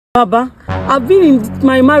Baba, I've been in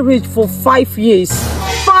my marriage for 5 years.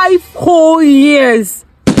 5 whole years.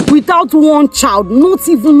 Without one child, not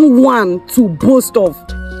even one to boast of.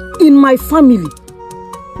 In my family,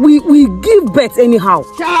 we give birth anyhow.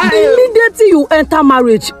 Immediately you enter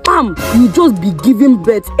marriage, bam, you just be giving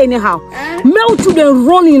birth anyhow. Male children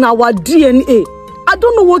run in our DNA. I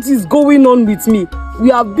don't know what is going on with me. We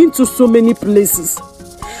have been to so many places.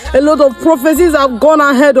 A lot of prophecies have gone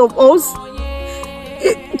ahead of us.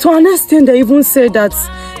 To an extent, they even said that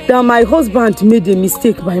my husband made a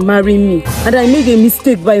mistake by marrying me, and I made a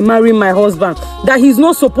mistake by marrying my husband. That he's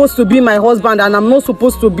not supposed to be my husband, and I'm not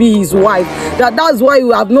supposed to be his wife. That's why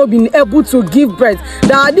we have not been able to give birth.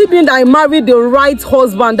 That had it been that I married the right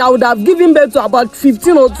husband, I would have given birth to about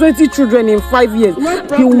 15 or 20 children in 5 years.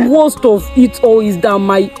 The worst of it all is that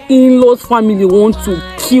my in-laws family want to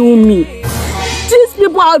kill me. These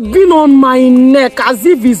people have been on my neck as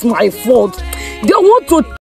if it's my fault. They want to